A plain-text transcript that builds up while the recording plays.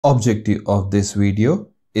Objective of this video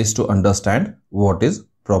is to understand what is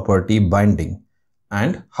property binding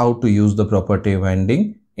and how to use the property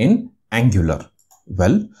binding in Angular.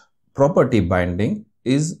 Well, property binding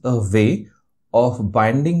is a way of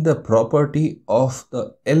binding the property of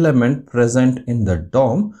the element present in the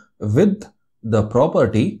DOM with the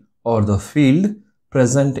property or the field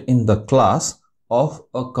present in the class of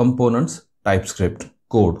a component's TypeScript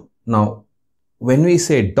code. Now, when we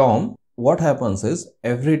say DOM, what happens is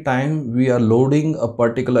every time we are loading a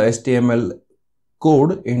particular HTML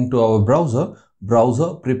code into our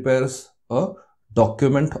browser prepares a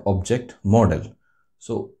document object model.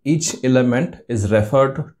 So each element is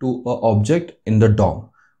referred to an object in the DOM.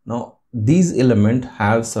 Now these elements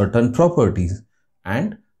have certain properties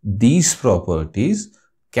and these properties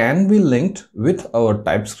can be linked with our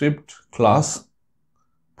TypeScript class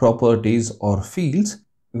properties or fields,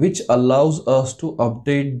 which allows us to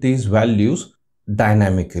update these values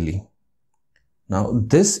dynamically. Now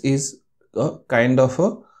this is a kind of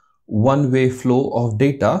a one-way flow of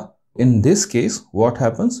data. In this case, what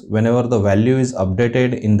happens whenever the value is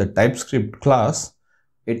updated in the TypeScript class,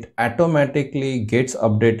 it automatically gets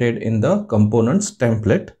updated in the components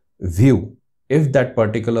template view if that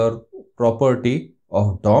particular property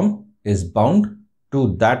of DOM is bound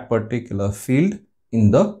to that particular field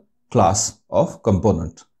in the class of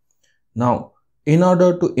component. Now, in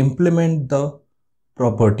order to implement the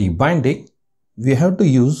property binding, we have to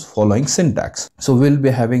use following syntax. So we'll be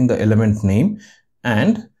having the element name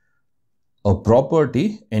and a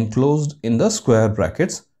property enclosed in the square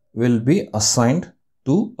brackets will be assigned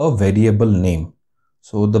to a variable name.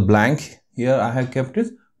 So the blank here I have kept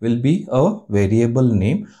it will be a variable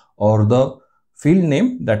name or the field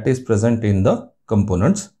name that is present in the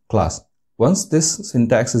components class. Once this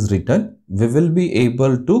syntax is written, we will be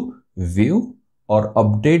able to view or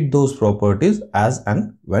update those properties as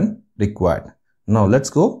and when required. Now let's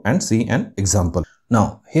go and see an example.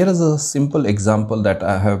 Now here is a simple example that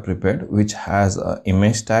I have prepared which has an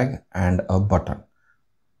image tag and a button.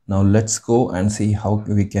 Now let's go and see how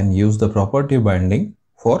we can use the property binding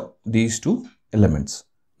for these two elements.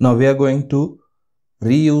 Now we are going to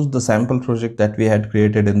reuse the sample project that we had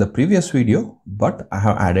created in the previous video, but I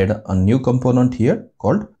have added a new component here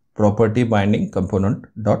called property binding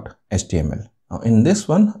component.html. Now in this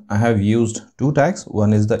one I have used two tags.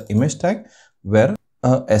 One is the image tag where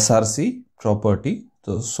a src property,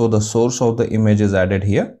 so the source of the image is added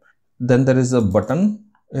here. Then there is a button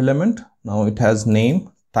element. Now it has name,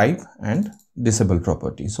 type and disable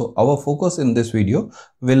property. So our focus in this video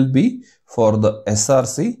will be for the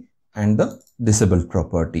src and the disable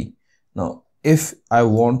property. Now if I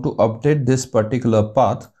want to update this particular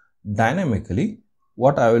path dynamically,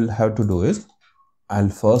 what I will have to do is I'll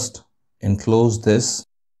first enclose this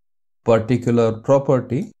particular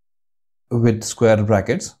property with square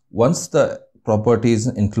brackets. Once the property is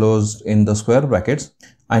enclosed in the square brackets,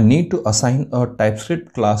 I need to assign a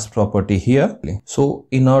TypeScript class property here. So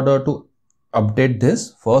in order to update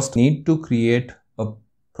this, first need to create a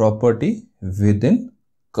property within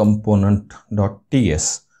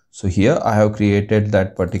component.ts. So here I have created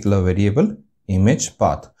that particular variable image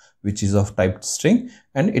path, which is of type string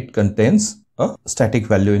and it contains a static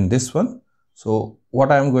value in this one. So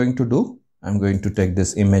what I am going to do, I'm going to take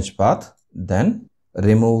this image path, then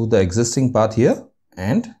remove the existing path here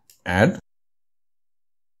and add.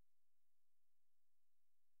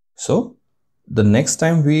 So the next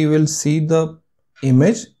time we will see the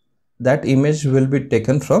image, that image will be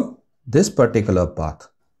taken from this particular path.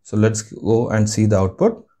 So let's go and see the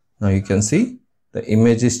output. Now you can see the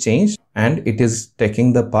image is changed and it is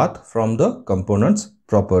taking the path from the components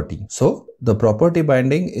property. So the property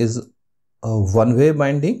binding is a one-way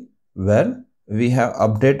binding where we have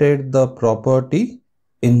updated the property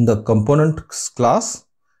in the component class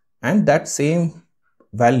and that same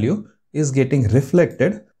value is getting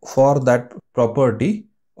reflected for that property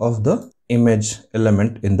of the image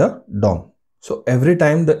element in the DOM. So every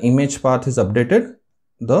time the image path is updated,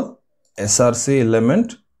 the src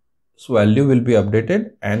element's value will be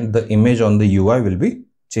updated and the image on the UI will be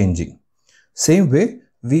changing. Same way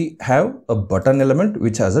we have a button element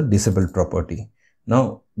which has a disabled property.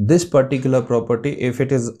 Now this particular property, if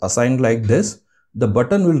it is assigned like this, the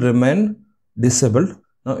button will remain disabled.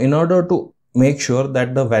 Now in order to make sure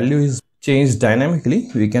that the value is changed dynamically,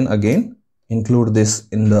 we can again include this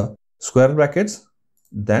in the square brackets,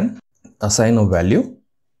 then assign a value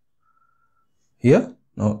here.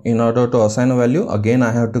 Now in order to assign a value, again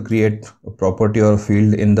I have to create a property or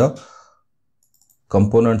field in the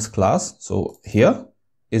components class. So here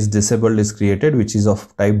is disabled is created, which is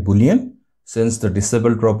of type boolean, since the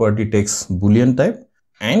disabled property takes boolean type,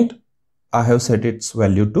 and I have set its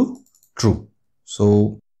value to true.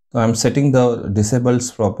 So I'm setting the disabled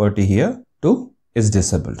property here to is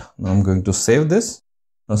disabled. Now I'm going to save this.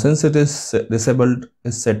 Now since it is disabled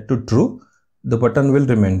is set to true, the button will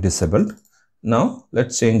remain disabled. Now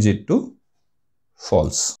let's change it to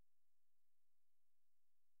false.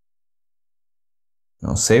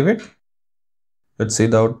 Now save it. Let's see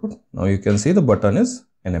the output. Now you can see the button is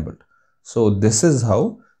enabled. So this is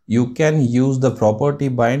how you can use the property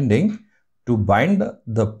binding to bind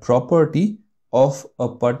the property of a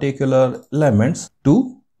particular elements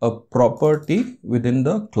to a property within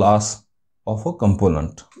the class of a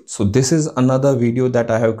component. So this is another video that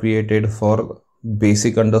I have created for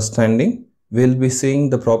basic understanding. We'll be seeing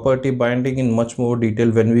the property binding in much more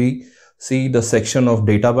detail when we see the section of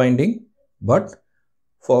data binding. But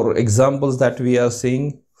for examples that we are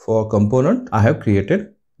seeing for component, I have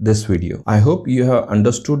created this video. I hope you have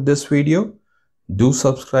understood this video. Do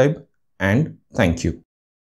subscribe and thank you.